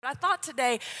thought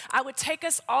today I would take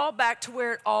us all back to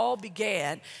where it all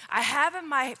began. I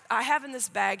have in this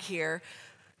bag here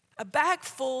a bag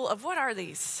full of, what are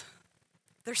these?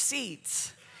 They're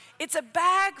seeds. It's a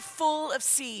bag full of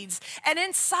seeds. And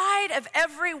inside of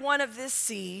every one of these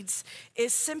seeds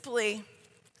is simply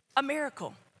a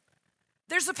miracle.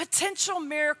 There's a potential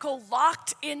miracle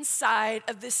locked inside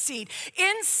of this seed.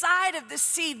 Inside of this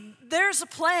seed, there's a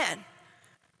plan.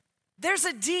 There's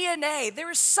a DNA. There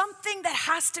is something that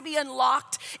has to be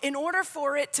unlocked in order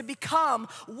for it to become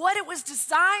what it was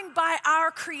designed by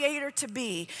our Creator to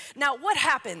be. Now, what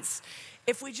happens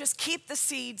if we just keep the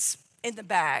seeds in the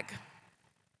bag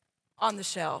on the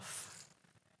shelf?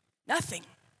 Nothing.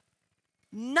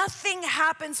 Nothing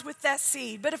happens with that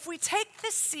seed. But if we take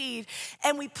this seed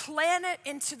and we plant it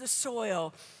into the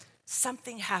soil,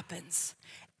 something happens.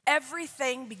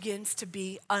 Everything begins to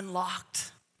be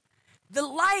unlocked. The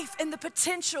life and the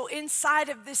potential inside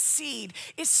of this seed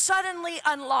is suddenly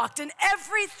unlocked and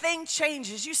everything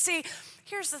changes. You see,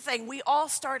 here's the thing. We all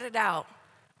started out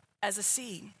as a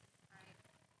seed.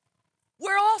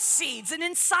 We're all seeds, and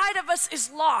inside of us is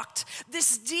locked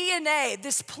this DNA,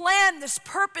 this plan, this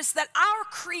purpose that our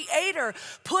Creator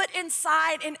put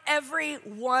inside in every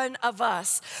one of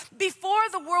us. Before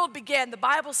the world began, the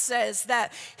Bible says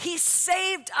that He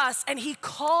saved us and He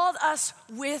called us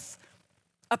with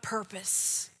a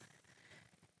purpose.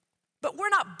 But we're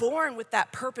not born with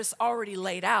that purpose already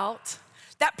laid out.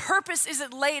 That purpose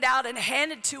isn't laid out and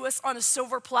handed to us on a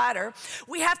silver platter.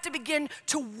 We have to begin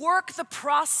to work the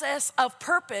process of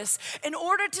purpose in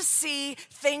order to see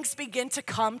things begin to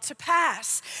come to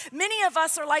pass. Many of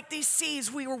us are like these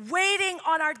seeds. We were waiting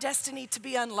on our destiny to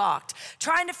be unlocked,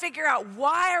 trying to figure out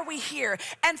why are we here.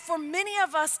 And for many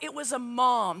of us, it was a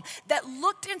mom that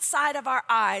looked inside of our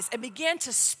eyes and began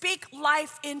to speak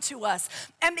life into us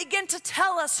and begin to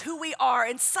tell us who we are.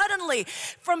 And suddenly,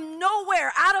 from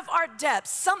nowhere, out of our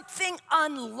depths, something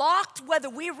unlocked, whether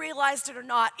we realized it or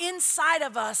not, inside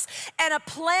of us, and a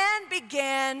plan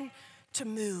began to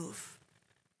move.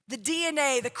 The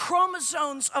DNA, the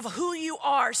chromosomes of who you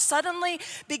are suddenly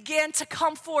began to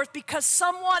come forth because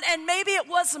someone, and maybe it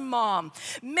was a mom,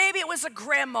 maybe it was a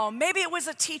grandma, maybe it was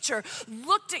a teacher,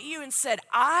 looked at you and said,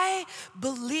 I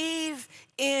believe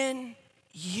in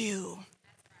you.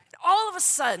 All of a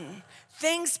sudden,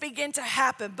 things begin to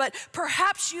happen, but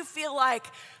perhaps you feel like,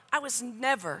 I was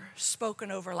never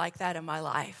spoken over like that in my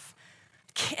life.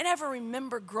 Can't ever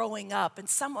remember growing up and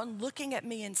someone looking at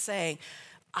me and saying,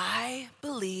 I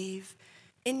believe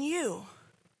in you.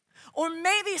 Or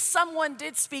maybe someone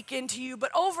did speak into you,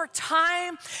 but over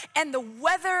time and the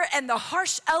weather and the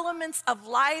harsh elements of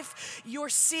life, your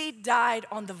seed died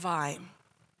on the vine.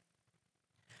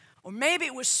 Or maybe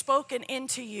it was spoken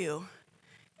into you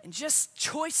and just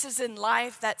choices in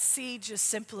life, that seed just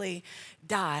simply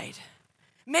died.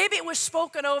 Maybe it was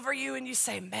spoken over you and you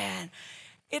say, man,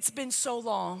 it's been so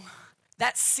long.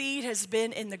 That seed has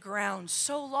been in the ground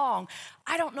so long.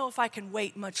 I don't know if I can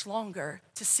wait much longer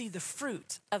to see the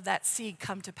fruit of that seed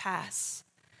come to pass.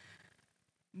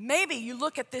 Maybe you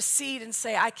look at this seed and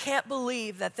say, I can't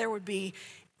believe that there would be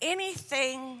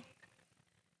anything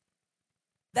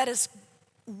that is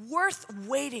worth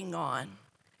waiting on.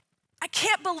 I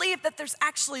can't believe that there's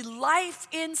actually life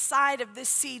inside of this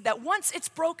seed, that once it's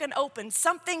broken open,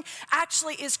 something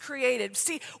actually is created.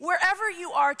 See, wherever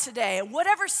you are today, and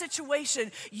whatever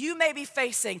situation you may be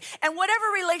facing, and whatever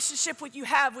relationship you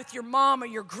have with your mom or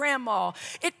your grandma,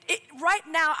 right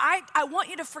now, I want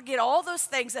you to forget all those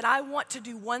things, and I want to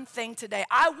do one thing today.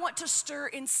 I want to stir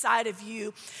inside of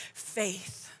you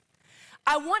faith.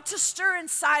 I want to stir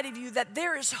inside of you that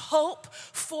there is hope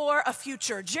for a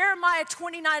future. Jeremiah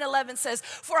 29:11 says,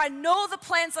 for I know the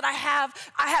plans that I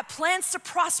have plans to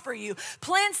prosper you,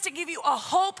 plans to give you a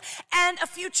hope and a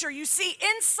future. You see,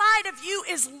 inside of you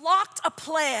is locked a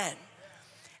plan.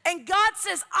 And God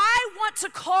says, I want to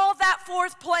call that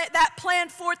plan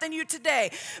forth in you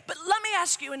today. But let me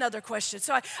ask you another question.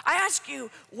 So I asked you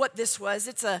what this was.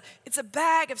 It's a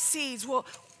bag of seeds. Well,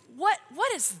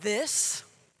 what is this?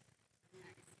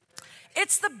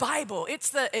 It's the Bible.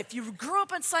 If you grew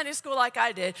up in Sunday school like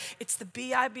I did, it's the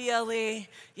Bible.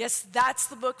 Yes, that's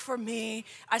the book for me.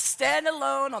 I stand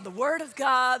alone on the Word of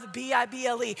God, the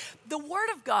Bible. The Word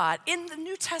of God, in the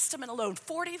New Testament alone,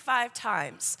 45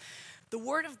 times, the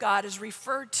Word of God is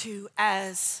referred to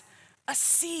as a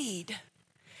seed.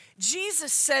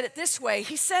 Jesus said it this way.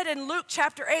 He said in Luke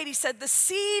chapter 8, he said, the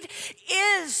seed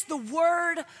is the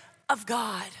Word of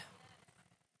God.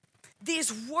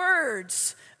 These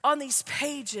words on these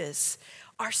pages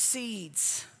are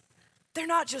seeds. They're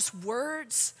not just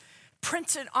words,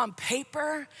 printed on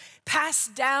paper,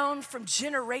 passed down from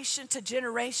generation to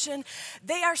generation.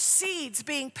 They are seeds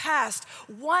being passed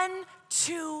one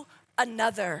to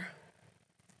another.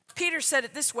 Peter said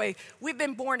it this way, we've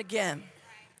been born again,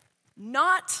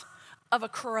 not of a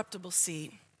corruptible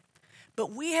seed,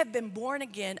 but we have been born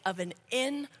again of an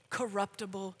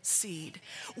incorruptible seed.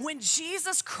 When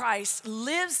Jesus Christ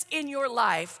lives in your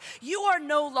life, you are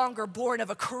no longer born of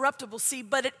a corruptible seed,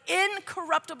 but an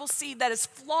incorruptible seed that is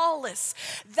flawless.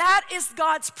 That is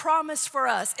God's promise for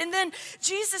us. And then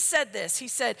Jesus said this. He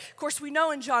said, of course, we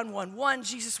know in John 1:1,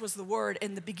 Jesus was the Word,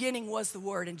 and the beginning was the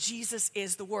Word, and Jesus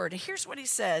is the Word. And here's what he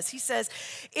says. He says,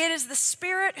 it is the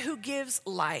Spirit who gives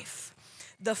life.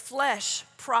 The flesh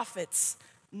profits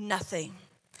nothing.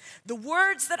 The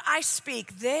words that I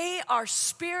speak, they are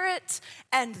spirit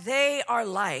and they are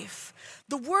life.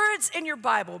 The words in your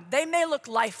Bible, they may look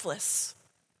lifeless.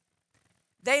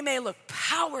 They may look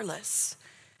powerless.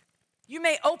 You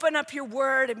may open up your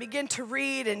word and begin to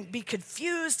read and be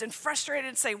confused and frustrated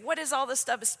and say, what is all this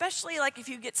stuff? Especially like if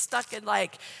you get stuck in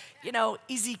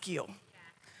Ezekiel.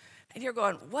 And you're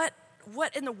going, what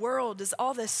in the world does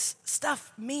all this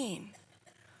stuff mean?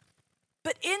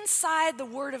 But inside the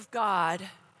Word of God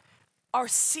are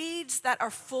seeds that are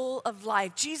full of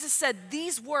life. Jesus said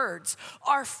these words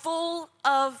are full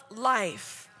of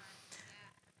life.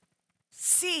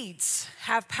 Seeds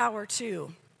have power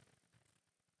too.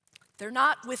 They're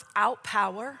not without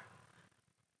power.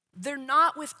 They're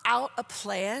not without a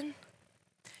plan.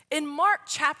 In Mark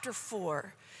chapter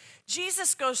 4,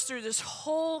 Jesus goes through this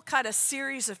whole kind of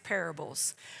series of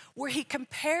parables where he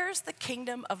compares the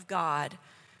kingdom of God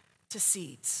to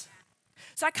seeds.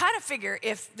 So I kind of figure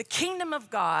if the kingdom of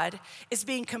God is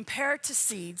being compared to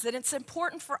seeds, then it's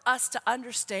important for us to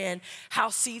understand how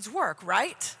seeds work,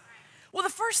 right? Well, the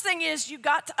first thing is you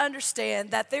got to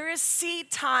understand that there is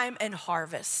seed time and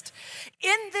harvest.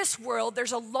 In this world,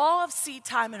 there's a law of seed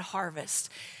time and harvest.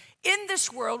 In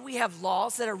this world, we have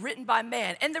laws that are written by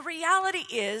man. And the reality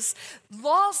is,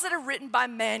 laws that are written by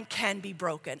man can be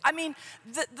broken. I mean,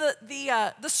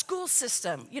 the school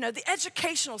system, the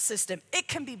educational system, it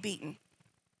can be beaten.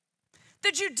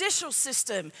 The judicial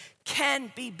system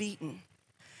can be beaten.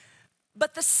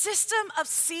 But the system of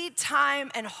seed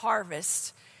time and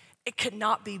harvest, it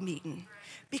cannot be beaten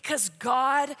because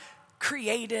God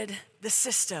created the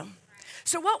system.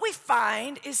 So what we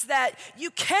find is that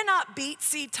you cannot beat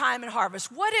seed time and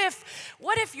harvest. What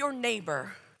if your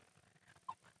neighbor,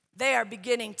 they are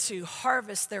beginning to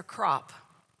harvest their crop,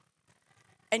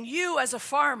 and you as a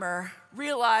farmer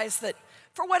realize that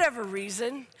for whatever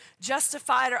reason,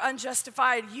 justified or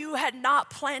unjustified, you had not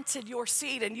planted your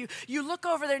seed, and you look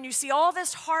over there and you see all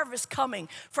this harvest coming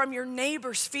from your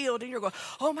neighbor's field, and you're going,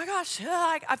 oh my gosh,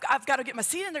 I've got to get my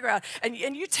seed in the ground. And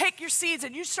you take your seeds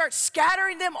and you start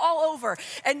scattering them all over,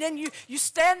 and then you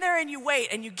stand there and you wait,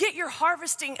 and you get your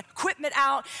harvesting equipment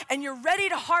out, and you're ready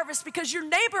to harvest because your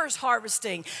neighbor is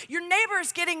harvesting. Your neighbor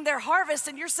is getting their harvest,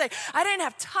 and you're saying, I didn't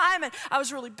have time, and I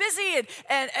was really busy,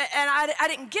 and I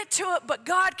didn't get to it, but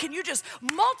God, can you just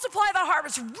multiply that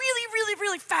harvest really, really,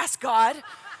 really fast, God? It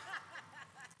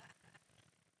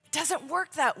doesn't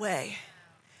work that way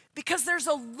because there's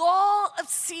a law of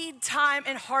seed time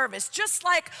and harvest, just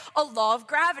like a law of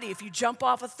gravity. If you jump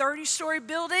off a 30-story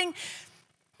building,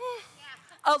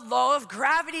 a law of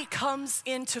gravity comes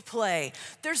into play.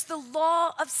 There's the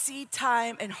law of seed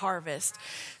time and harvest.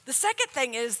 The second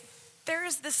thing is there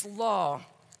is this law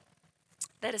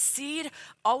that a seed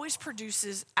always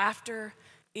produces after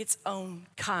its own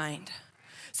kind.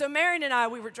 So Marion and I,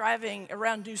 we were driving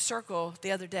around New Circle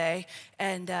the other day,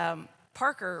 and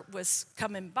Parker was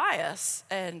coming by us.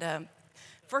 And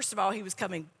first of all, he was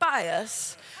coming by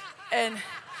us. And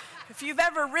if you've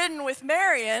ever ridden with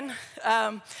Marion,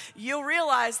 you'll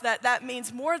realize that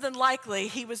means more than likely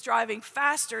he was driving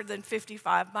faster than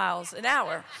 55 miles an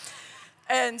hour.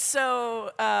 And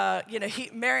so,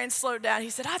 Marion slowed down. He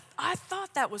said, I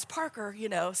thought that was Parker,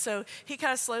 So he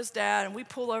kind of slows down, and we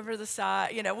pull over to the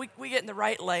side. We get in the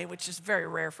right lane, which is very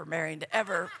rare for Marion to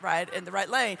ever ride in the right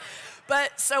lane.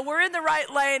 But so we're in the right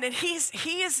lane, and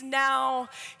he is now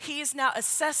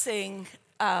assessing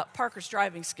Parker's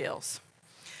driving skills.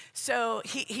 So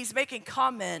he's making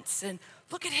comments, and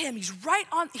look at him. He's right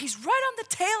on the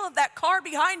tail of that car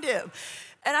behind him.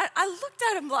 And I looked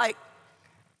at him like,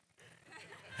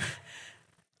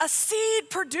 a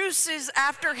seed produces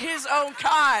after his own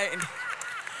kind.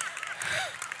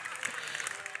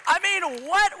 I mean,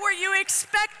 what were you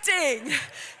expecting?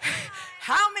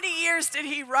 How many years did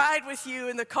he ride with you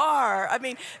in the car? I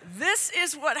mean, this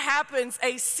is what happens.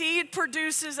 A seed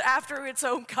produces after its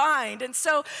own kind. And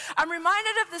so I'm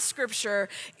reminded of the scripture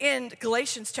in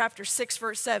Galatians chapter 6,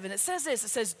 verse 7. It says this, it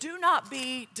says, do not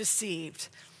be deceived.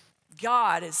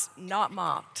 God is not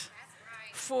mocked.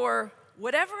 For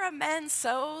whatever a man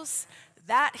sows,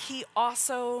 that he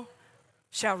also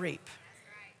shall reap.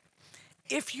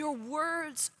 If your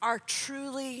words are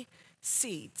truly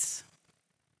seeds,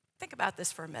 think about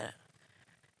this for a minute.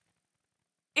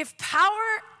 If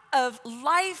power of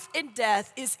life and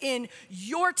death is in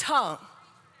your tongue,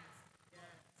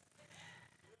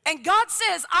 and God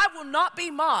says, I will not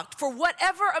be mocked, for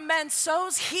whatever a man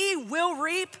sows, he will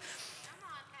reap.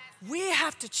 We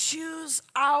have to choose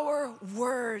our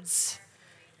words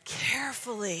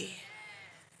carefully.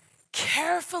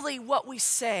 Carefully what we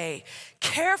say,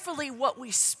 carefully what we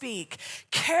speak,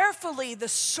 carefully the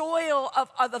soil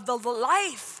of the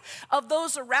life of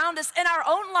those around us and our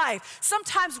own life.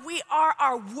 Sometimes we are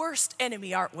our worst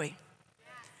enemy, aren't we?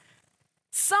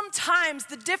 Sometimes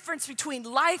the difference between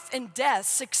life and death,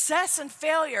 success and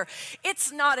failure, it's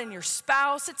not in your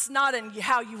spouse, it's not in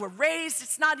how you were raised,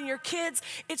 it's not in your kids,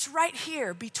 it's right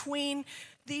here between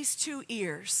these two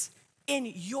ears, in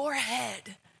your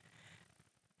head.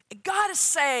 God is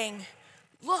saying,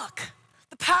 look,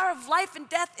 the power of life and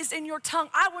death is in your tongue.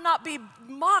 I will not be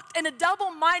mocked, and a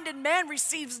double-minded man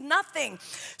receives nothing.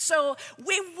 So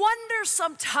we wonder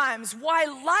sometimes why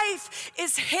life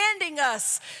is handing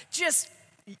us just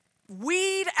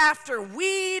weed after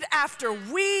weed after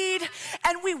weed,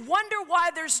 and we wonder why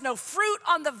there's no fruit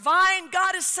on the vine.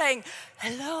 God is saying,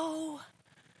 hello,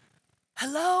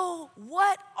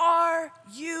 what are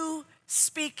you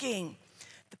speaking?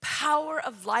 Power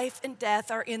of life and death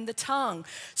are in the tongue.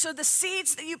 So the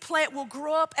seeds that you plant will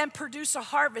grow up and produce a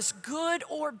harvest, good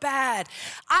or bad.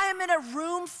 I am in a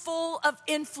room full of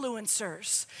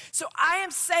influencers. So I am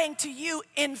saying to you,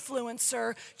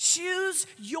 influencer, choose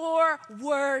your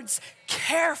words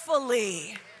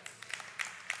carefully.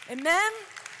 Amen?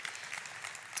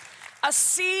 A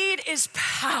seed is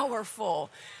powerful.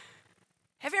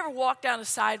 Have you ever walked down a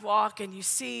sidewalk and you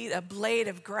see a blade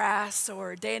of grass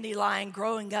or a dandelion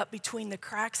growing up between the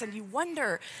cracks and you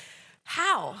wonder,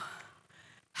 how?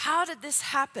 How did this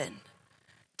happen?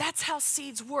 That's how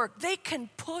seeds work. They can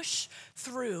push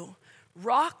through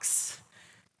rocks.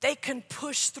 They can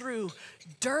push through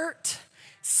dirt.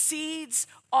 Seeds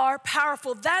are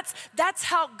powerful. That's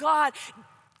how God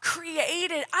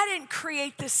created. I didn't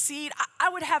create this seed. I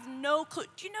would have no clue.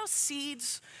 Do you know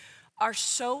seeds are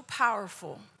so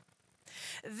powerful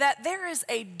that there is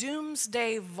a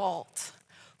doomsday vault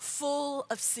full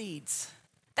of seeds?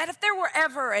 That if there were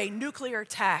ever a nuclear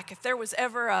attack, if there was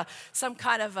ever some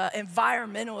kind of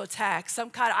environmental attack, some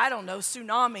kind of, I don't know,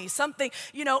 tsunami, something,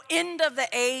 end of the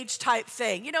age type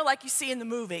thing, like you see in the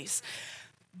movies,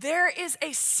 there is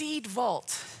a seed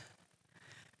vault.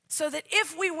 So that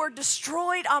if we were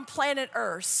destroyed on planet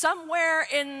Earth, somewhere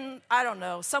in, I don't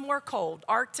know, somewhere cold,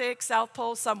 Arctic, South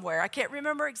Pole, somewhere, I can't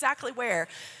remember exactly where,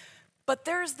 but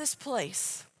there's this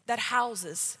place that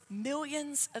houses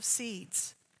millions of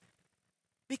seeds.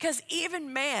 Because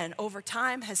even man over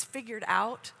time has figured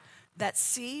out that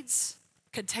seeds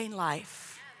contain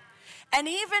life. And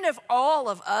even if all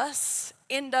of us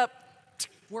end up,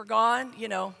 we're gone,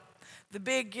 the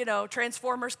big,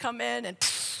 transformers come in and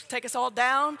take us all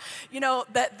down,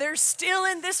 that they're still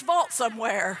in this vault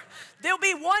somewhere. There'll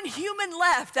be one human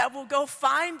left that will go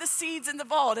find the seeds in the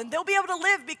vault, and they'll be able to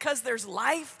live because there's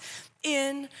life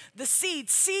in the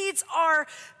seeds. Seeds are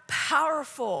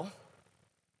powerful.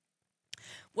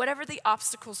 Whatever the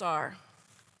obstacles are,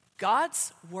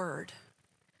 God's word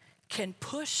can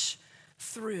push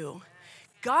through.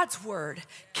 God's word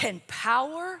can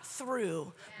power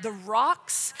through the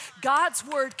rocks. God's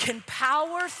word can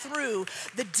power through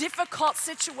the difficult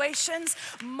situations.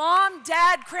 Mom,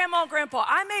 dad, grandma, grandpa,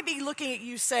 I may be looking at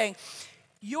you saying,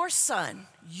 your son,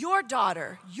 your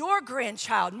daughter, your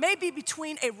grandchild may be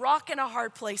between a rock and a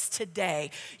hard place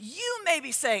today. You may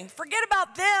be saying, forget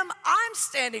about them, I'm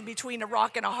standing between a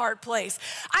rock and a hard place.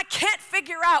 I can't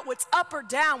figure out what's up or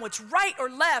down, what's right or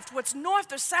left, what's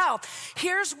north or south.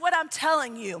 Here's what I'm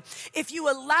telling you. If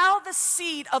you allow the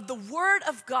seed of the word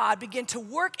of God begin to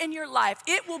work in your life,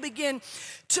 it will begin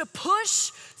to push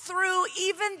through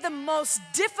even the most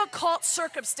difficult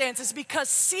circumstances because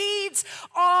seeds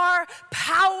are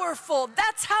powerful.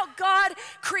 That's how God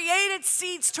created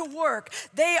seeds to work.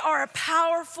 They are a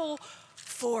powerful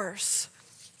force.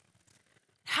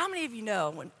 How many of you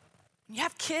know when you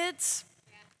have kids?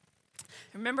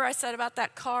 Remember I said about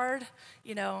that card,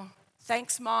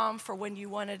 thanks mom for when you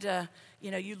wanted to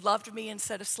you loved me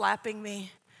instead of slapping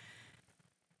me.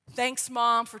 Thanks,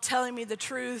 Mom, for telling me the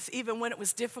truth even when it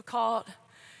was difficult.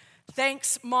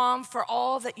 Thanks, Mom, for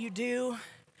all that you do.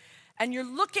 And you're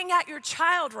looking at your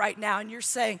child right now and you're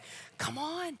saying, come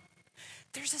on,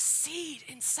 there's a seed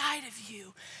inside of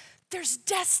you. There's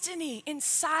destiny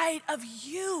inside of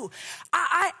you.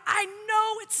 I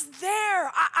know it's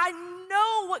there. I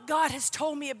know what God has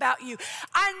told me about you.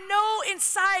 I know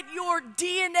inside your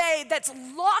DNA that's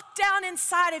locked down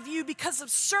inside of you because of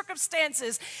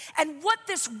circumstances and what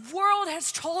this world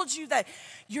has told you, that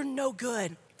you're no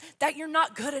good, that you're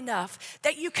not good enough,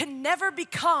 that you can never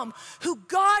become who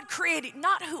God created,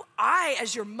 not who I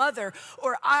as your mother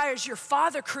or I as your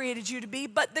father created you to be,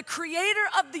 but the creator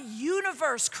of the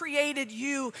universe created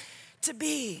you to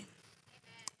be.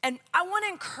 And I want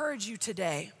to encourage you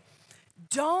today,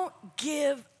 don't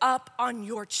give up on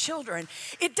your children.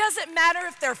 It doesn't matter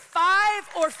if they're 5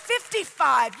 or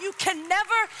 55, you can never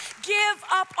give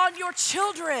up on your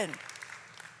children.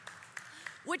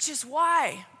 Which is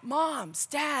why moms,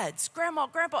 dads, grandma,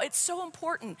 grandpa, it's so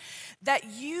important that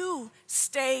you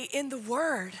stay in the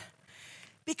Word.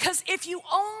 Because if you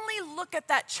only look at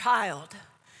that child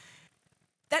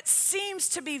that seems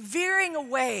to be veering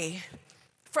away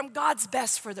from God's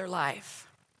best for their life,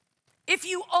 if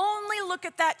you only look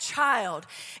at that child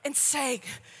and say,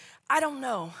 I don't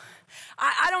know.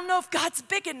 I don't know if God's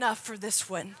big enough for this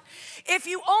one. If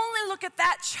you only look at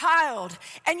that child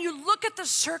and you look at the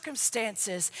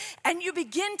circumstances and you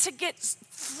begin to get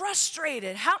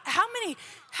frustrated. How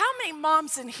many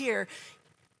moms in here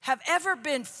have ever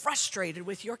been frustrated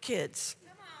with your kids?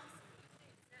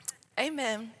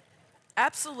 Amen.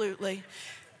 Absolutely.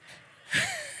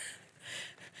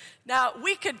 Now,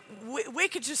 we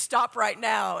could just stop right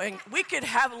now and we could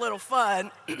have a little fun.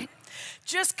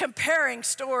 Just comparing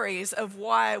stories of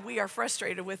why we are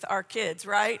frustrated with our kids,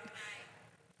 right?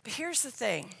 But here's the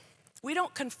thing. We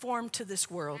don't conform to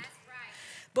this world,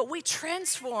 but we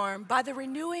transform by the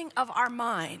renewing of our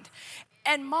mind.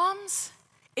 And moms,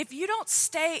 if you don't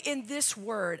stay in this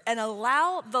word and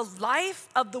allow the life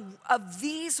of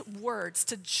these words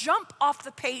to jump off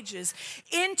the pages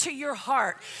into your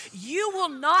heart, you will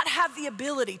not have the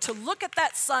ability to look at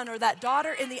that son or that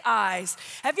daughter in the eyes.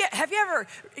 Have you ever,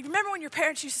 remember when your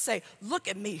parents used to say, look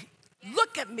at me,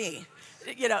 look at me?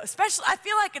 Especially, I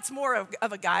feel like it's more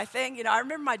of a guy thing. I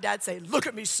remember my dad saying, look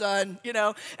at me, son,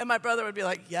 and my brother would be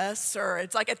like, yes, sir.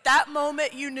 It's like at that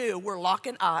moment you knew we're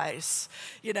locking eyes,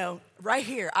 right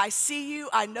here. I see you,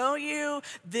 I know you,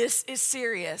 this is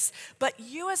serious. But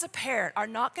you as a parent are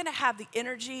not gonna have the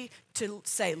energy to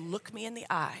say, look me in the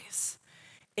eyes,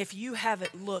 if you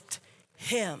haven't looked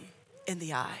him in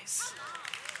the eyes.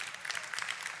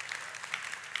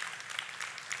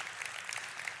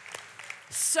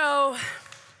 So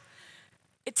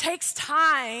it takes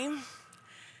time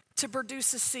to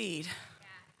produce a seed.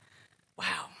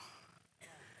 Wow.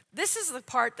 This is the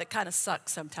part that kind of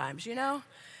sucks sometimes,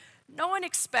 No one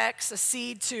expects a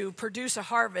seed to produce a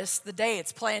harvest the day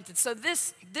it's planted. So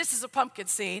this is a pumpkin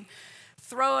seed.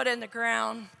 Throw it in the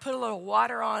ground, put a little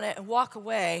water on it, and walk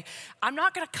away. I'm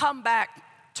not going to come back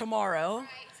tomorrow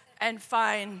and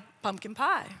find pumpkin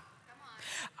pie.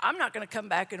 I'm not going to come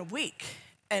back in a week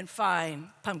and find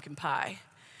pumpkin pie.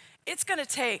 It's gonna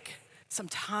take some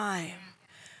time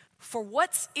for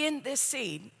what's in this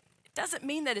seed. It doesn't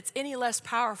mean that it's any less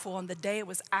powerful on the day it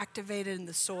was activated in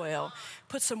the soil.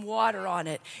 Put some water on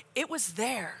it. It was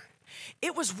there.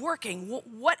 It was working.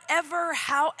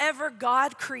 However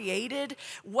God created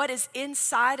what is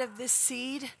inside of this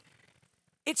seed,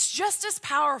 it's just as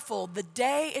powerful the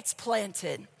day it's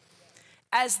planted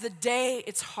as the day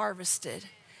it's harvested.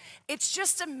 It's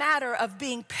just a matter of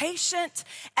being patient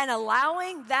and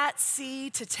allowing that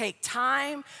seed to take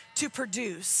time to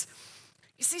produce.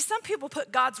 You see, some people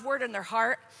put God's word in their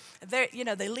heart. They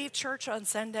leave church on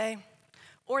Sunday,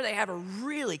 or they have a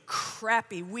really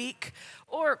crappy week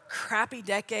or crappy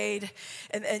decade,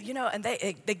 and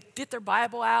they get their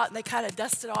Bible out and they kind of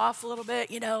dust it off a little bit,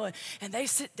 and they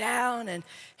sit down and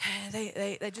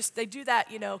they do that,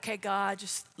 okay, God,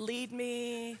 just lead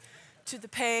me to the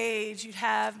page, you'd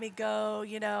have me go,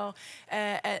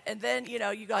 and then,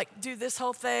 you like do this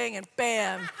whole thing and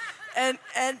bam. And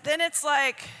then it's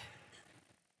like,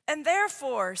 and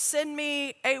therefore send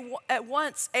me at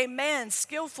once a man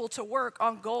skillful to work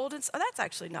on gold. And that's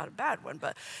actually not a bad one,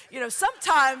 but,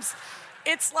 sometimes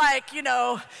it's like,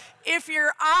 if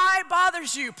your eye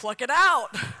bothers you, pluck it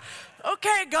out.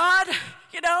 Okay, God,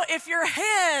 if your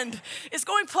hand is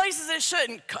going places it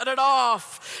shouldn't, cut it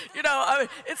off.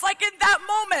 It's like in that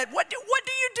moment, what do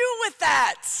you do with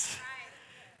that?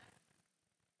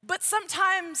 But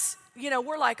sometimes,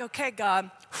 we're like, okay,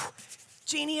 God,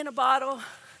 genie in a bottle,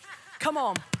 come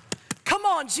on. Come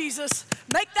on, Jesus,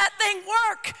 make that thing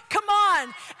work. Come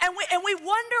on. And we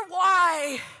wonder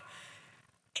why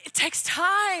it takes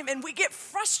time, and we get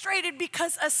frustrated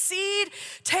because a seed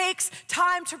takes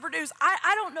time to produce.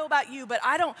 I don't know about you, but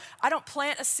I don't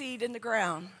plant a seed in the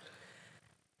ground.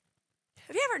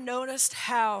 Have you ever noticed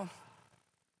how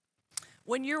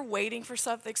when you're waiting for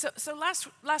something, so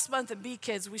last month at Be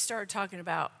Kids, we started talking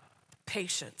about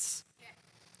patience.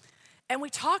 And we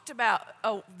talked about,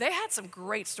 they had some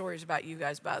great stories about you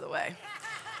guys, by the way.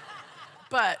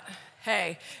 But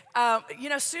hey,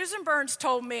 Susan Burns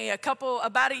told me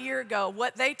about a year ago,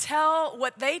 what they tell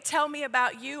me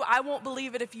about you, I won't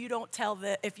believe it if you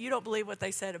don't believe what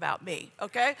they said about me.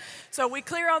 Okay, so we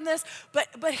clear on this.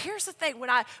 But here's the thing: when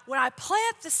I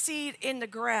plant the seed in the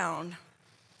ground,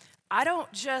 I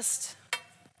don't just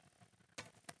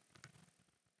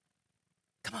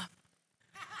come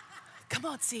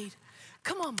on, seed.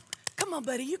 Come on,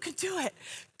 buddy, you can do it.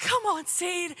 Come on,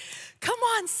 seed.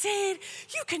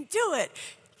 You can do it.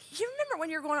 You remember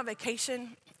when you were going on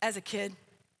vacation as a kid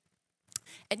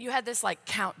and you had this like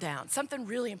countdown, something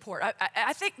really important.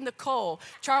 I think Nicole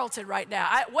Charlton right now,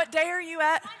 what day are you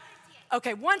at?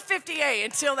 Okay, 158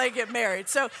 until they get married.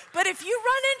 But if you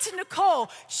run into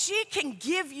Nicole, she can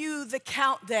give you the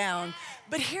countdown.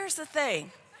 But here's the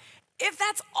thing. If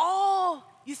that's all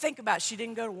you think about, she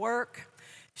didn't go to work,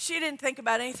 she didn't think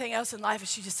about anything else in life, and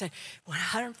she just said,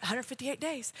 158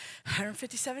 days,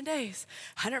 157 days,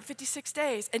 156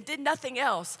 days, and did nothing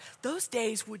else, those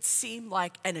days would seem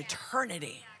like an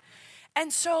eternity.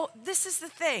 And so this is the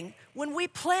thing. When we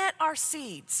plant our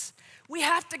seeds, we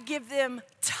have to give them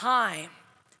time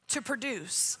to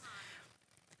produce.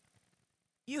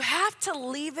 You have to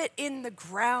leave it in the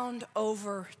ground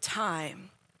over time.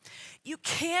 You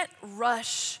can't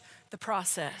rush the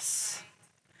process.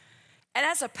 And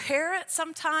as a parent,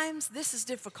 sometimes this is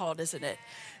difficult, isn't it?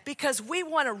 Because we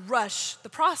want to rush the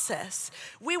process.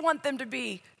 We want them to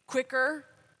be quicker,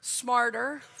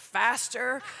 smarter,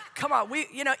 faster. Come on,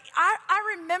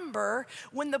 I remember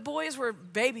when the boys were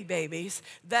babies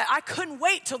that I couldn't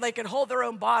wait till they could hold their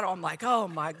own bottle. I'm like, oh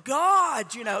my God,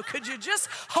 could you just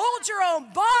hold your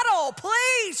own bottle,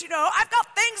 please? I've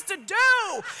got things to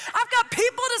do. I've got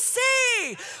people to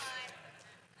see.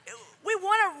 We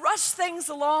want to rush things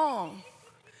along.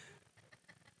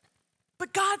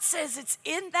 But God says it's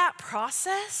in that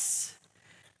process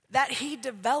that He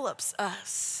develops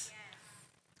us,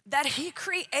 that He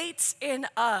creates in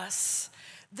us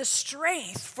the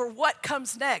strength for what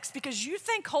comes next. Because you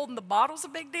think holding the bottle's a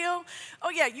big deal.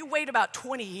 Oh yeah, you wait about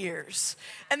 20 years.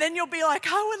 And then you'll be like,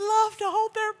 I would love to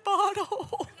hold their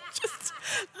bottle. Just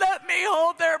let me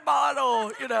hold their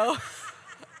bottle,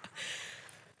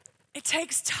 It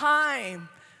takes time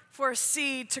for a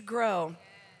seed to grow.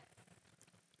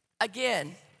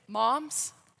 Again,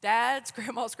 moms, dads,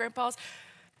 grandmas, grandpas,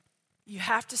 you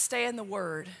have to stay in the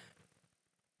Word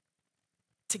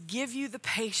to give you the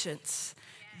patience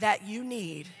that you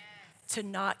need to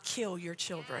not kill your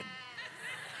children.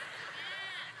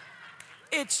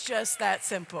 It's just that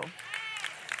simple.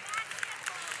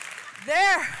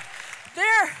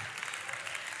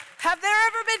 Have there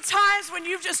ever been times when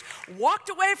you've just walked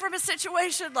away from a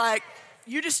situation like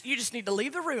you just need to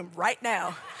leave the room right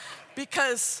now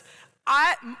because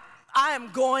I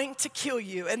am going to kill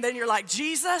you. And then you're like,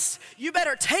 Jesus, you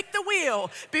better take the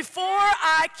wheel before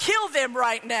I kill them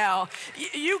right now.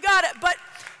 You got it.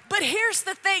 But here's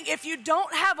the thing. If you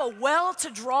don't have a well to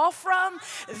draw from,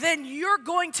 then you're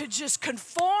going to just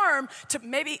conform to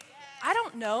maybe, I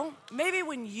don't know, maybe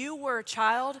when you were a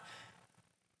child,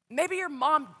 maybe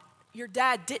your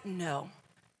dad didn't know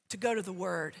to go to the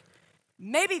Word.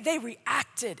 Maybe they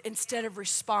reacted instead of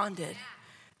responded.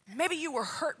 Maybe you were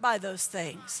hurt by those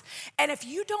things. And if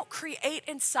you don't create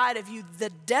inside of you the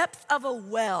depth of a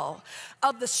well,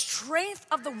 of the strength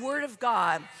of the Word of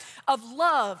God, of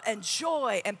love and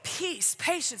joy and peace,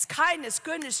 patience, kindness,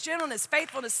 goodness, gentleness,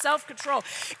 faithfulness, self-control,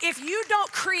 if you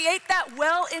don't create that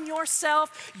well in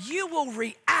yourself, you will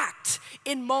react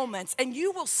in moments and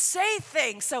you will say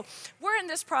things. So we're in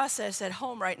this process at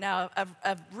home right now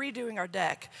of redoing our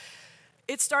deck.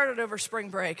 It started over spring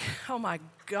break. Oh my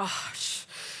gosh.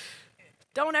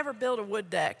 Don't ever build a wood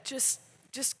deck. Just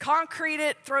concrete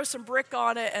it, throw some brick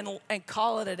on it, and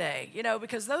call it a day.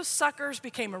 Because those suckers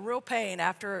became a real pain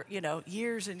after,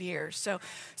 years and years.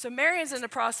 So Marion's in the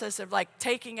process of like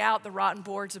taking out the rotten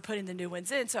boards and putting the new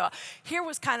ones in. So here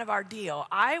was kind of our deal.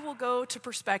 I will go to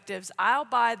Perspectives. I'll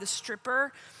buy the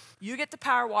stripper You get the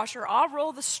power washer. I'll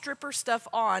roll the stripper stuff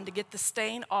on to get the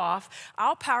stain off.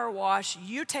 I'll power wash.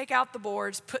 You take out the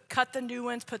boards, cut the new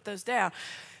ones, put those down.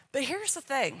 But here's the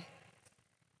thing.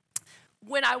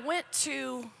 When I went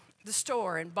to the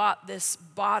store and bought this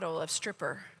bottle of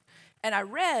stripper, and I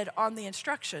read on the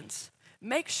instructions,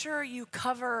 make sure you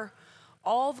cover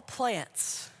all the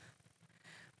plants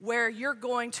where you're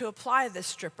going to apply this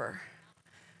stripper.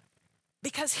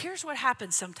 Because here's what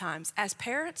happens sometimes. As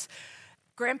parents,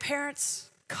 grandparents,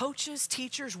 coaches,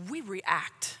 teachers, we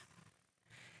react.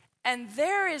 And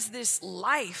there is this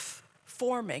life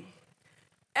forming.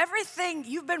 Everything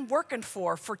you've been working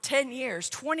for 10 years,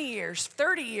 20 years,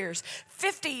 30 years,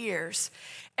 50 years,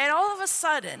 and all of a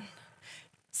sudden,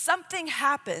 something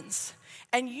happens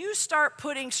and you start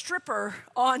putting stripper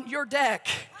on your deck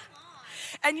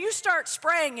and you start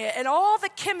spraying it and all the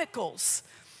chemicals,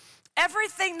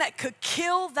 everything that could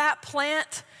kill that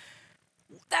plant,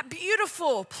 that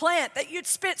beautiful plant that you'd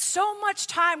spent so much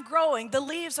time growing, the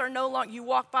leaves are no longer, you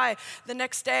walk by the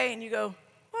next day and you go,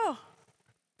 oh,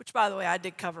 which by the way, I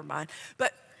did cover mine,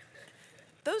 but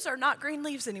those are not green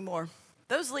leaves anymore.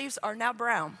 Those leaves are now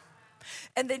brown.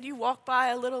 And then you walk by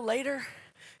a little later,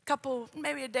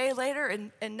 maybe a day later,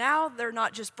 and now they're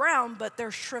not just brown, but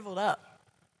they're shriveled up.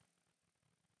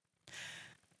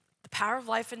 The power of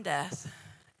life and death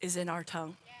is in our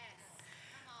tongue.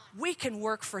 We can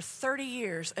work for 30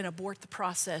 years and abort the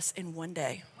process in one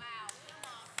day.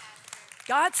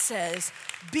 God says,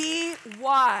 be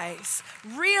wise.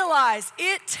 Realize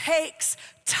it takes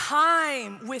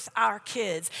time with our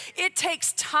kids. It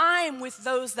takes time with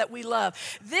those that we love.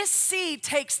 This seed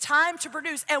takes time to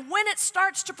produce. And when it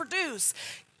starts to produce,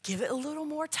 give it a little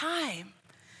more time.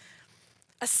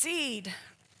 A seed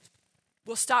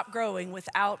will stop growing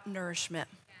without nourishment.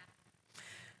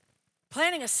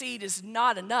 Planting a seed is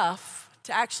not enough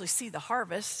to actually see the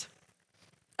harvest.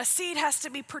 A seed has to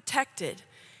be protected.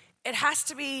 It has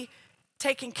to be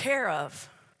taken care of.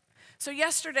 So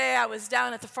yesterday I was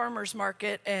down at the farmer's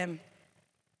market and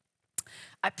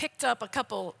I picked up a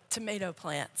couple tomato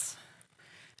plants.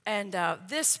 And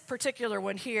this particular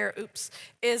one here,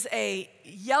 is a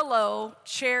yellow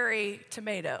cherry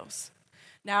tomatoes.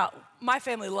 Now, my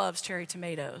family loves cherry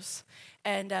tomatoes.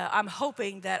 And I'm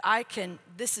hoping that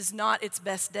this is not its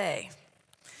best day.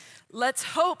 Let's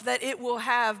hope that it will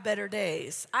have better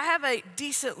days. I have a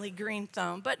decently green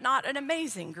thumb, but not an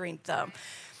amazing green thumb.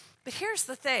 But here's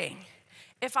the thing.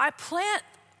 If I plant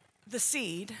the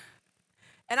seed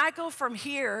and I go from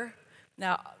here,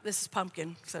 now this is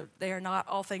pumpkin, so they are not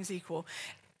all things equal,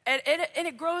 and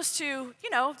it grows to,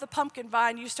 the pumpkin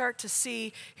vine, you start to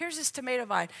see, here's this tomato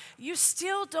vine. You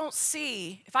still don't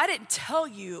see, if I didn't tell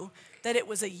you that it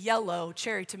was a yellow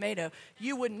cherry tomato,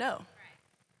 you wouldn't know.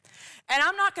 And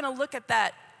I'm not going to look at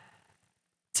that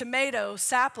tomato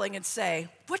sapling and say,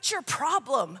 what's your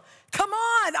problem? Come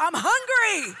on, I'm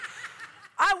hungry.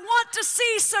 I want to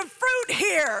see some fruit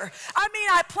here.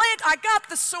 I got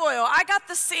the soil, I got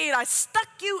the seed, I stuck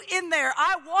you in there,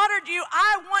 I watered you,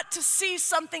 I want to see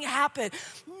something happen.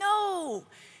 No,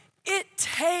 it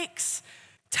takes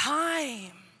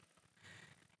time.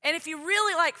 And if you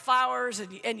really like flowers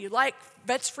and you like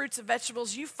fruits and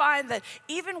vegetables, you find that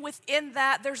even within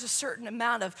that, there's a certain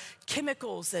amount of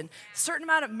chemicals and a certain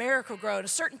amount of Miracle-Gro and a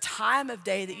certain time of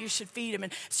day that you should feed them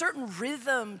and a certain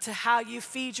rhythm to how you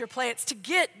feed your plants to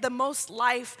get the most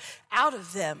life out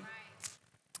of them.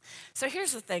 So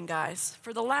here's the thing, guys.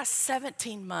 For the last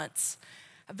 17 months,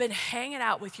 I've been hanging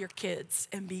out with your kids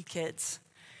and Be Kids.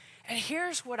 And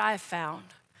here's what I've found.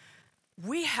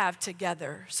 We have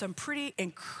together some pretty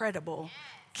incredible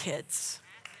kids.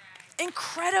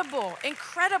 Incredible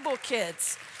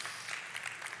kids.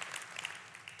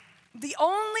 The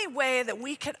only way that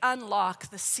we can unlock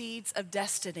the seeds of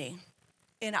destiny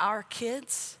in our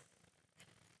kids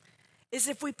is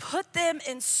if we put them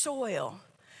in soil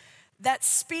that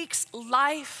speaks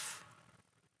life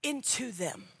into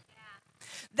them.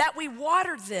 That we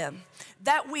water them,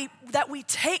 that we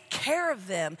take care of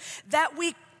them, that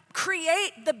we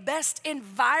create the best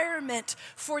environment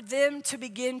for them to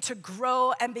begin to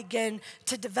grow and begin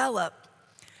to develop.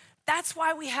 That's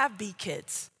why we have Be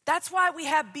Kids. That's why we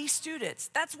have Be Students.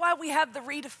 That's why we have the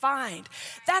Redefined.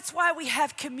 That's why we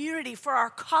have community for our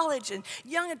college and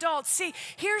young adults. See,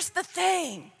 here's the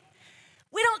thing.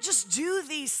 We don't just do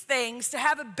these things to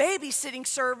have a babysitting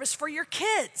service for your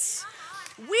kids.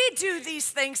 We do these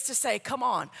things to say, come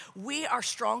on, we are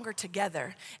stronger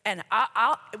together. And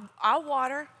I'll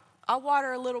water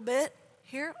a little bit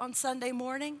here on Sunday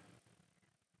morning.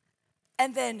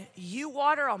 And then you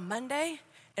water on Monday,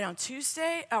 and on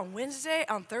Tuesday, on Wednesday,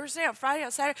 on Thursday, on Friday,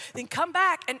 on Saturday, then come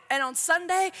back and on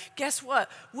Sunday, guess what?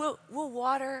 We'll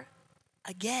water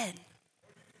again.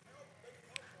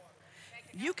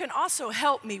 You can also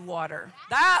help me water.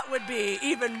 That would be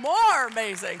even more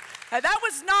amazing. And that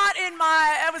was not in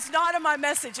my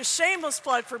message. A shameless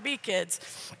plug for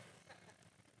B-Kids.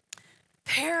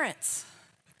 Parents,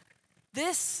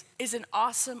 this is an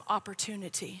awesome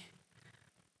opportunity.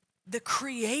 The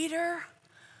creator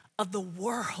of the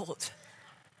world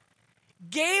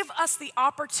gave us the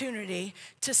opportunity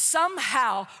to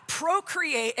somehow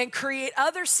procreate and create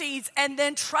other seeds and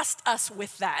then trust us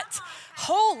with that.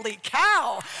 Holy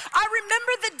cow. I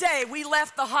remember the day we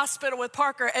left the hospital with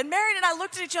Parker, and Marion and I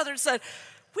looked at each other and said,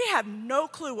 we have no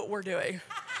clue what we're doing.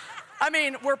 I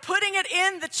mean, we're putting it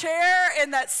in the chair,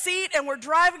 in that seat, and we're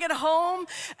driving it home,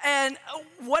 and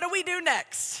what do we do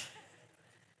next?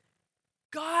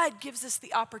 God gives us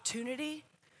the opportunity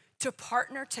to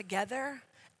partner together,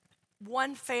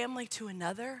 one family to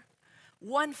another,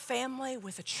 one family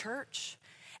with a church,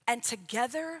 and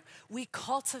together we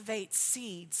cultivate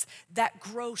seeds that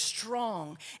grow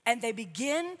strong and they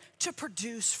begin to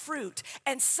produce fruit.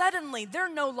 And suddenly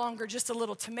they're no longer just a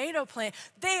little tomato plant,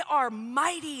 they are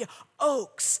mighty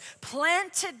oaks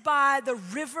planted by the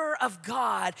river of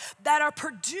God that are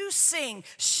producing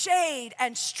shade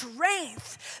and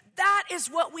strength. That is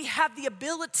what we have the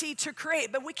ability to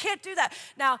create, but we can't do that.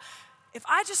 Now, if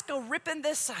I just go ripping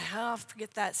this,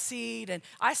 forget that seed, and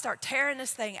I start tearing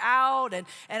this thing out, and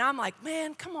I'm like,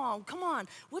 man, come on,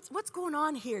 what's going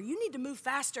on here? You need to move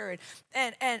faster.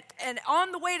 And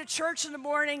on the way to church in the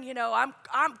morning, you know, I'm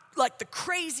like the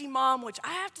crazy mom, which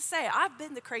I have to say, I've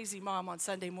been the crazy mom on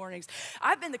Sunday mornings.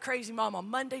 I've been the crazy mom on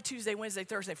Monday, Tuesday, Wednesday,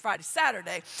 Thursday, Friday,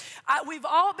 Saturday. We've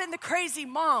all been the crazy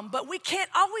mom, but we can't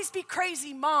always be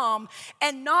crazy mom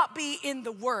and not be in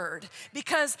the Word,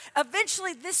 because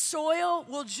eventually this soil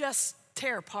will just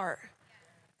tear apart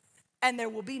and there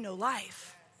will be no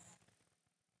life.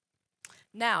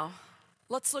 Now,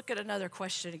 let's look at another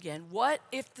question again. What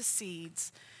if the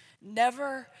seeds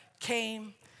never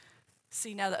came?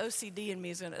 See, now the OCD in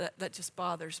me that just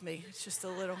bothers me. It's just a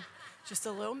little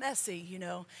messy, you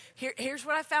know. Here's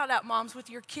what I found out, moms,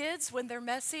 with your kids, when they're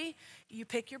messy, you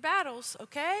pick your battles,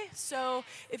 okay? So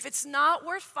if it's not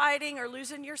worth fighting or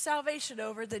losing your salvation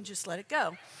over, then just let it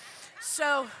go.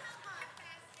 So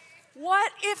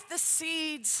what if the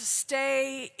seeds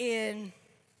stay in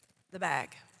the bag?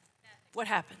 What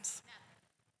happens?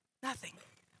 Nothing.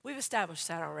 We've established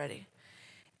that already.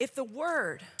 If the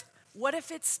Word, what if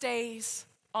it stays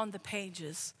on the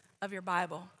pages of your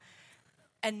Bible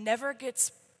and never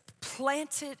gets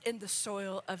planted in the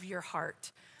soil of your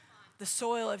heart, the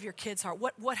soil of your kid's heart?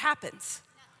 What happens?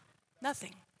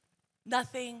 Nothing.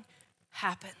 Nothing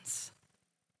happens.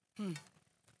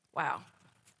 Wow.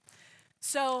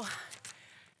 So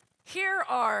here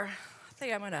are, I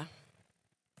think I'm gonna,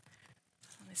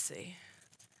 let me see.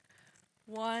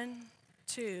 1,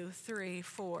 2, 3,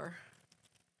 4,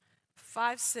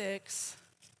 5, 6.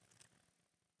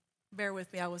 Bear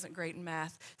with me, I wasn't great in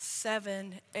math.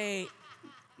 7, 8,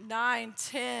 9,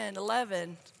 10,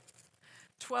 11,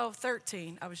 12,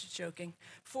 13. I was just joking.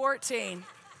 14,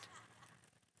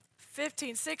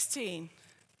 15, 16.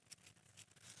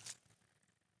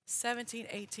 17,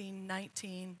 18,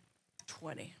 19,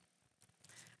 20.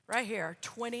 Right here,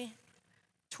 20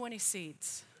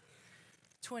 seeds.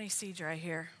 20 seeds right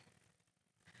here.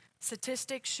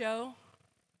 Statistics show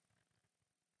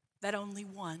that only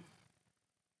one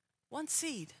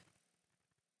seed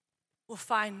will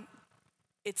find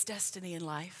its destiny in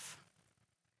life.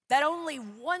 That only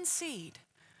one seed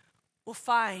will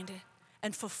find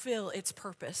and fulfill its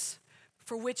purpose,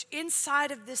 for which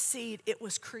inside of this seed it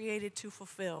was created to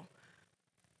fulfill.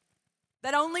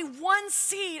 That only one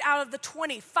seed out of the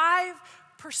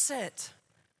 25%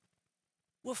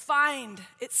 will find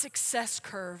its success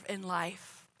curve in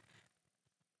life,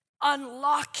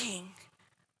 unlocking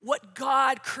what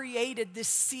God created this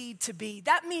seed to be.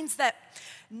 That means that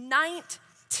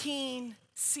 19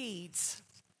 seeds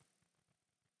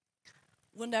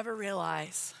will never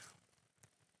realize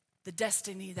the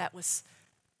destiny that was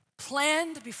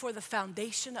planned before the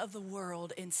foundation of the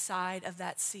world inside of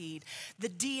that seed. The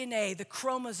DNA, the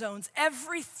chromosomes,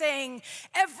 everything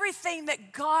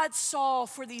that God saw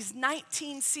for these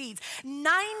 19 seeds.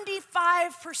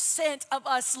 95% of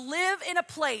us live in a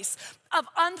place of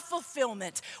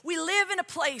unfulfillment. We live in a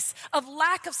place of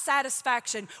lack of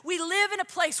satisfaction. We live in a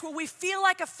place where we feel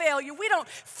like a failure. We don't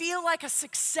feel like a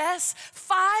success.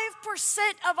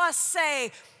 5% of us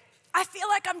say, I feel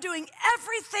like I'm doing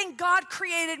everything God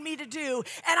created me to do,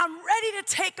 and I'm ready to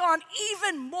take on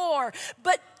even more.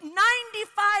 But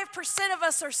 95% of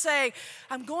us are saying,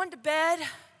 I'm going to bed,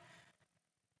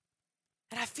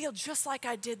 and I feel just like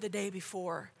I did the day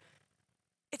before.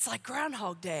 It's like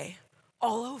Groundhog Day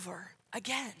all over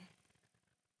again.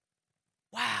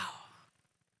 Wow.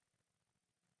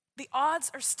 The odds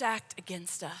are stacked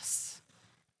against us.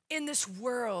 In this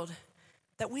world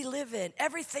that we live in,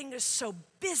 everything is so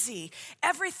busy,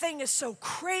 everything is so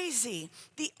crazy.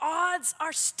 The odds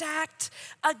are stacked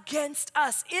against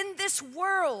us. In this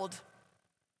world,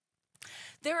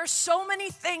 there are so many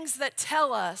things that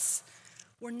tell us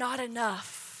we're not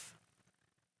enough,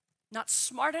 not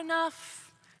smart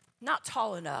enough, not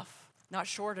tall enough, not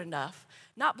short enough,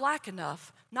 not black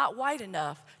enough, not white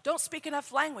enough, don't speak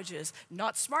enough languages,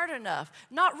 not smart enough,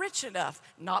 not rich enough,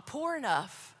 not poor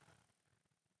enough.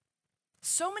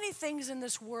 So many things in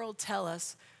this world tell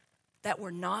us that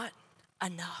we're not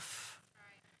enough.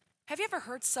 Have you ever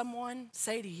heard someone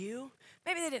say to you,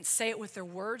 maybe they didn't say it with their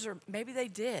words, or maybe they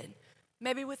did,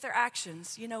 maybe with their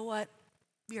actions, you know what?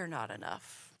 You're not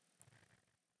enough.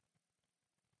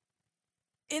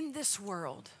 In this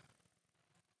world,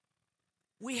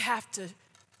 we have to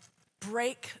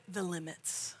break the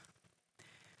limits.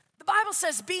 The Bible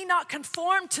says, be not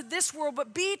conformed to this world,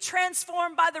 but be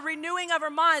transformed by the renewing of our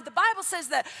mind. The Bible says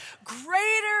that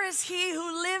greater is he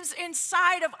who lives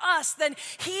inside of us than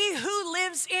he who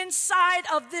lives inside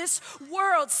of this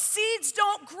world. Seeds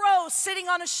don't grow sitting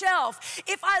on a shelf.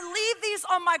 If I leave these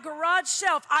on my garage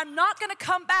shelf, I'm not gonna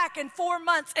come back in 4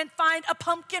 months and find a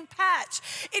pumpkin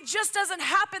patch. It just doesn't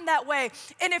happen that way.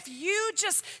 And if you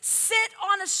just sit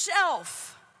on a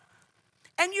shelf,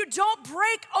 and you don't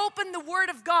break open the Word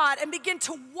of God and begin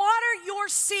to water your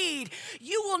seed,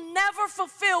 you will never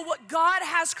fulfill what God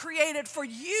has created for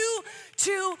you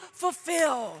to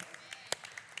fulfill.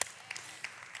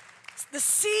 The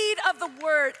seed of the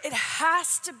Word, it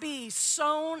has to be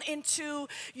sown into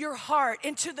your heart,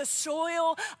 into the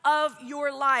soil of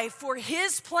your life for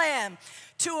His plan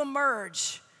to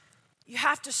emerge. You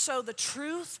have to sow the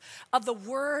truth of the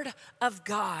Word of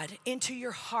God into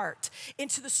your heart,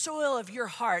 into the soil of your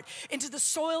heart, into the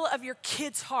soil of your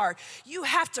kid's heart. You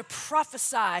have to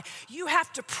prophesy. You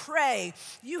have to pray.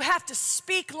 You have to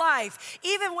speak life.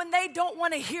 Even when they don't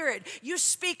want to hear it, you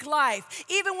speak life.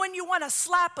 Even when you want to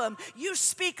slap them, you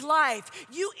speak life.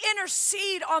 You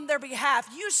intercede on their behalf.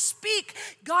 You speak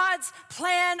God's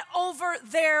plan over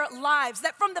their lives.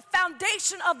 That from the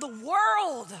foundation of the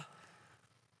world,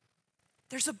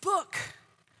 there's a book,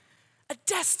 a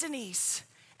destinies,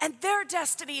 and their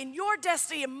destiny and your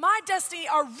destiny and my destiny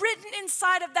are written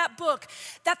inside of that book,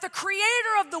 that the creator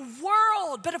of the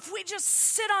world, but if we just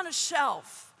sit on a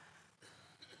shelf,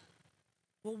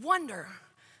 we'll wonder,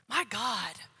 my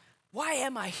God, why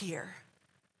am I here?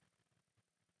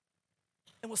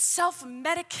 And we'll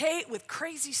self-medicate with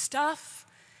crazy stuff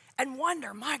and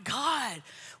wonder, my God,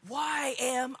 why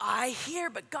am I here?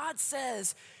 But God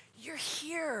says, you're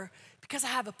here because I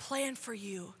have a plan for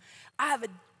you. I have a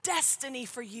destiny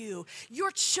for you. Your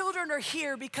children are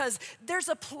here because there's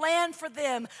a plan for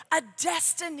them, a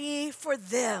destiny for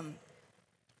them.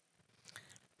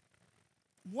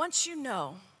 Once you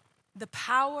know the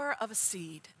power of a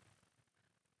seed,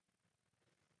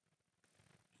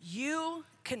 you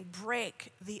can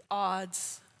break the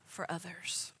odds for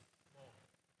others.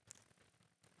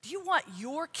 Do you want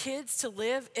your kids to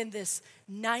live in this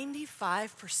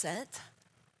 95%?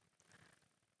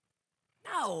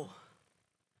 No.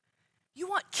 You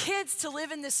want kids to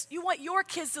live in this, you want your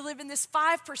kids to live in this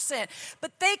 5%,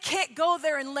 but they can't go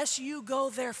there unless you go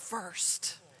there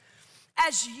first.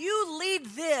 As you lead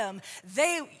them,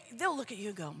 they'll look at you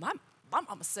and go, my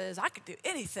mama says I could do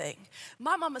anything.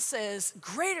 My mama says,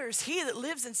 greater is he that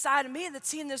lives inside of me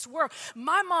that's in this world.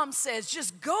 My mom says,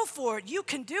 just go for it, you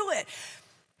can do it.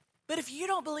 But if you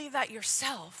don't believe that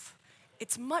yourself,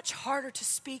 it's much harder to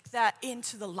speak that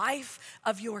into the life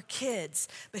of your kids.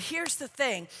 But here's the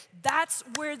thing, that's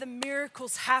where the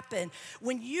miracles happen.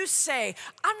 When you say,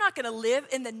 I'm not gonna live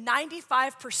in the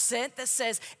 95% that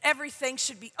says everything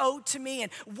should be owed to me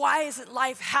and why isn't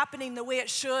life happening the way it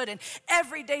should and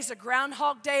every day's a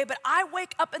Groundhog Day, but I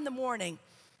wake up in the morning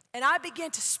and I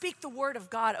begin to speak the word of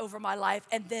God over my life,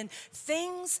 and then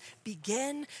things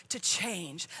begin to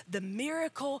change. The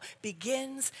miracle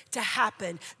begins to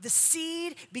happen. The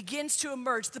seed begins to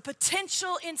emerge. The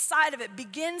potential inside of it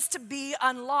begins to be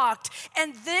unlocked.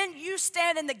 And then you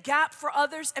stand in the gap for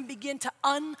others and begin to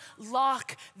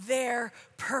unlock their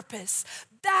purpose.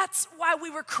 That's why we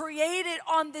were created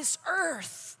on this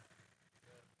earth.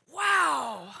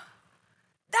 Wow.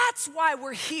 That's That's why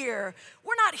we're here.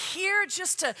 We're not here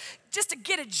just to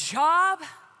get a job.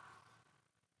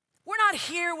 We're not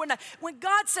here when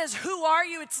God says, "Who are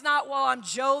you?" It's not, "Well, I'm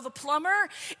Joe the plumber."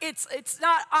 It's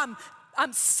not,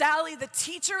 I'm Sally the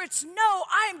teacher. It's, "No,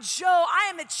 I'm Joe. I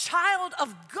am a child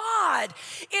of God."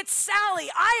 It's, "Sally,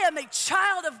 I am a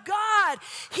child of God.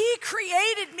 He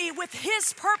created me with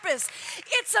his purpose."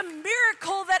 It's a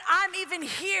miracle that I'm even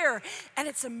here. And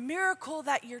it's a miracle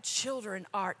that your children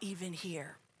are even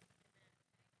here.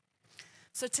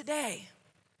 So today,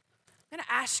 I'm going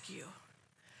to ask you,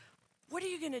 what are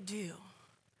you going to do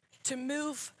to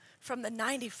move from the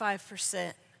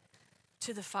 95%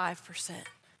 to the 5%?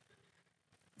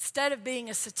 Instead of being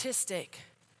a statistic,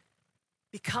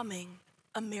 becoming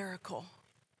a miracle.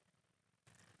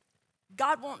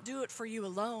 God won't do it for you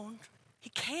alone. He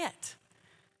can't.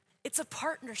 It's a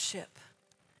partnership.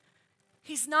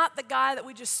 He's not the guy that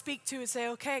we just speak to and say,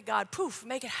 "Okay, God, poof,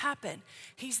 make it happen."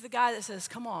 He's the guy that says,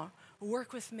 "Come on,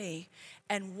 work with me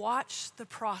and watch the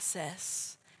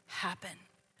process happen."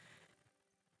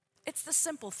 It's the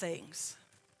simple things,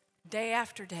 day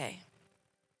after day,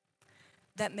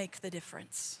 that make the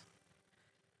difference.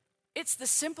 It's the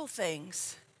simple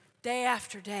things, day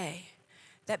after day,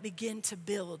 that begin to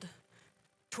build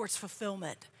towards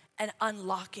fulfillment and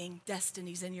unlocking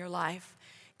destinies in your life.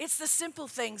 It's the simple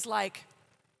things like,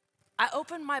 I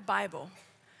open my Bible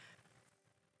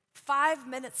 5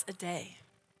 minutes a day.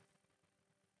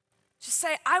 Just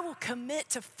say, "I will commit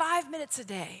to 5 minutes a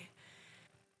day."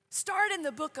 Start in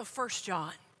the book of 1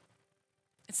 John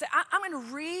and say, I'm going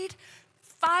to read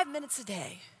 5 minutes a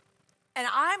day, and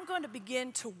I'm going to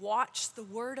begin to watch the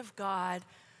Word of God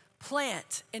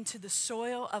plant into the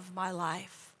soil of my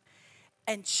life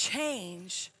and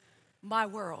change my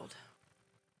world.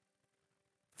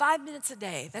 5 minutes a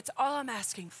day, that's all I'm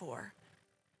asking for.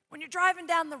 When you're driving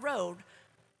down the road,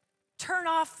 turn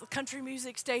off the country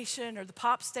music station or the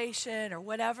pop station or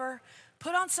whatever.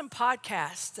 Put on some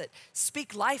podcasts that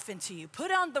speak life into you.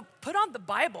 Put on the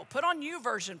Bible. Put on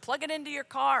YouVersion. Plug it into your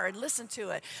car and listen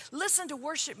to it. Listen to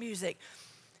worship music.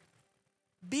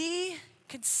 Be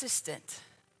consistent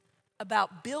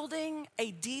about building a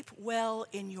deep well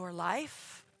in your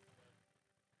life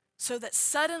so that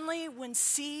suddenly when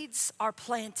seeds are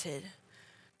planted,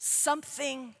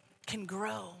 something can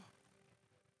grow.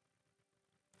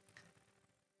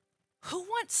 Who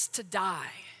wants to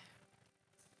die?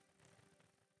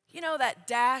 You know that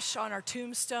dash on our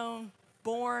tombstone,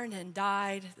 born and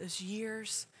died, those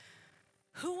years?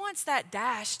 Who wants that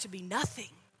dash to be nothing?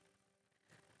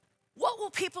 What will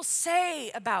people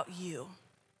say about you?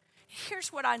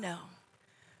 Here's what I know.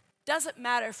 Doesn't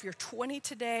matter if you're 20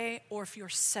 today or if you're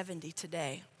 70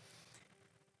 today.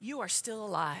 You are still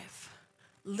alive,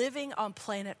 living on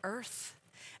planet Earth,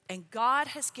 and God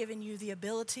has given you the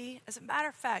ability. As a matter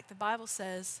of fact, the Bible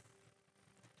says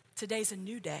today's a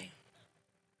new day.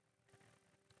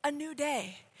 A new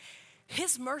day.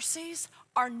 His mercies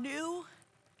are new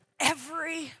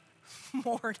every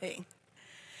morning.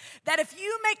 That if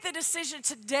you make the decision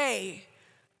today,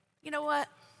 you know what?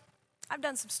 I've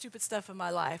done some stupid stuff in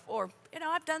my life, or,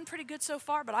 I've done pretty good so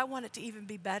far, but I want it to even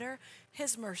be better.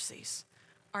 His mercies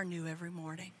are new every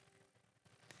morning.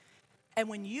 And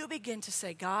when you begin to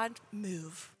say, "God,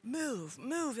 move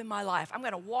in my life. I'm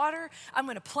going to water, I'm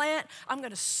going to plant, I'm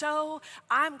going to sow,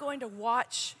 I'm going to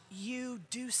watch you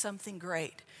do something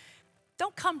great."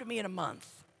 Don't come to me in a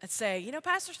month and say,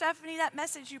 "Pastor Stephanie, that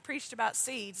message you preached about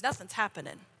seeds, nothing's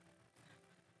happening."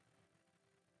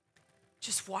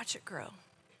 Just watch it grow.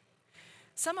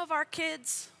 Some of our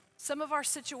kids, some of our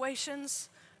situations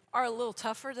are a little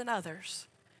tougher than others.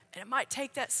 And it might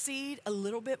take that seed a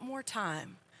little bit more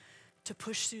time to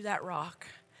push through that rock,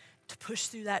 to push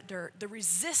through that dirt. The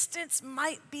resistance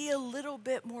might be a little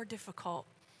bit more difficult,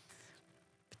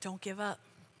 but don't give up.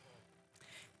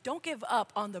 Don't give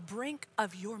up on the brink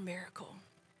of your miracle.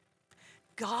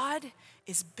 God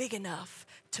is big enough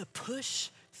to push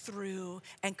through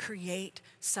and create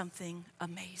something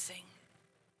amazing.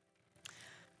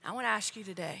 I want to ask you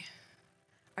today,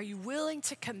 are you willing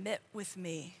to commit with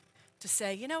me to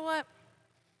say, "You know what?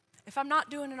 If I'm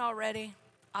not doing it already,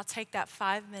 I'll take that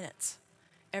 5 minutes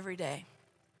every day.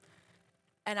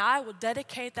 And I will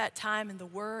dedicate that time in the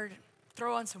Word,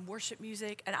 throw on some worship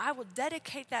music, and I will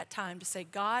dedicate that time to say,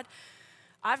 "God,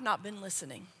 I've not been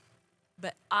listening,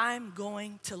 but I'm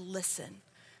going to listen.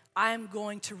 I'm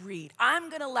going to read. I'm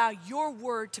going to allow your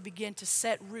Word to begin to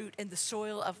set root in the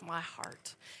soil of my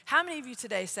heart." How many of you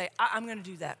today say, "I'm going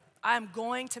to do that. I'm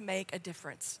going to make a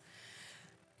difference"?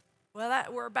 Well,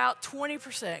 we're about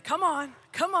 20%. Come on,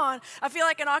 come on. I feel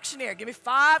like an auctioneer. Give me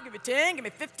 5, give me 10, give me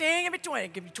 15, give me 20,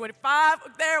 give me 25.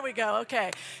 There we go.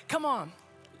 Okay, come on.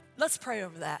 Let's pray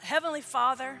over that. Heavenly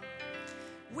Father,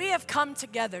 we have come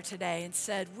together today and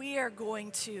said we are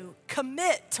going to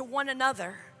commit to one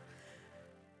another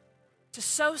to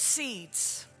sow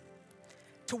seeds,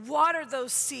 to water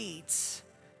those seeds,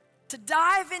 to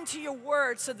dive into your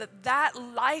word so that that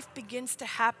life begins to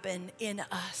happen in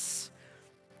us.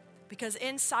 Because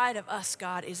inside of us,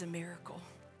 God, is a miracle.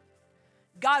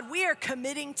 God, we are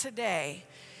committing today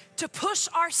to push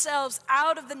ourselves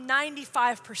out of the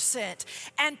 95%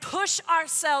 and push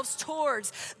ourselves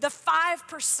towards the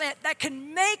 5% that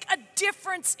can make a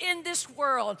difference in this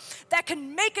world, that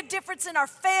can make a difference in our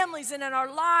families and in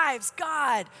our lives.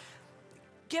 God,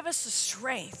 give us the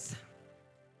strength.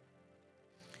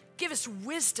 Give us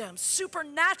wisdom,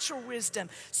 supernatural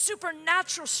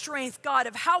strength, God,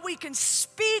 of how we can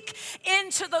speak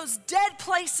into those dead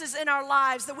places in our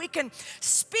lives, that we can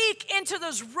speak into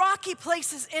those rocky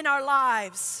places in our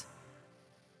lives.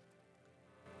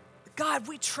 God,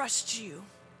 we trust you.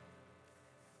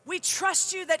 We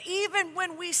trust you that even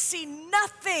when we see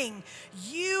nothing,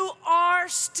 you are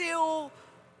still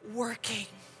working.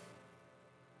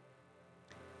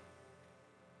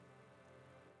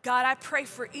 God, I pray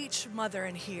for each mother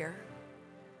in here.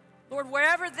 Lord,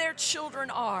 wherever their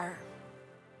children are,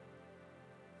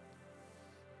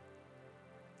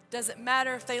 doesn't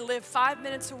matter if they live 5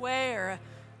 minutes away or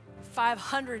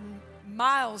 500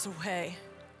 miles away,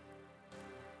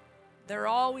 they're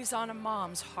always on a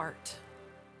mom's heart.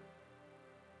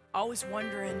 Always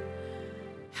wondering,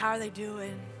 how are they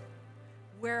doing?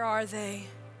 Where are they?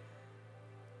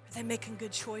 Are they making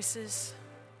good choices?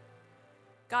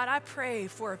 God, I pray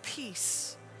for a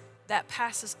peace that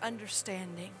passes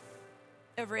understanding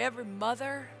over every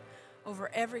mother,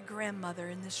 over every grandmother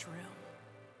in this room.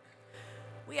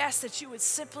 We ask that you would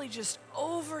simply just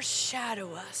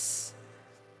overshadow us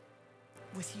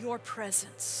with your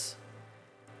presence,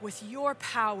 with your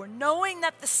power, knowing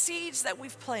that the seeds that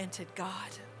we've planted, God,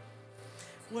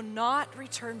 will not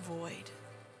return void,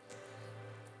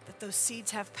 that those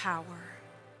seeds have power.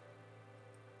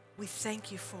 We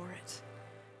thank you for it.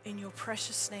 In your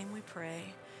precious name we pray.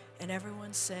 And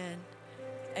everyone said,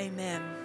 amen.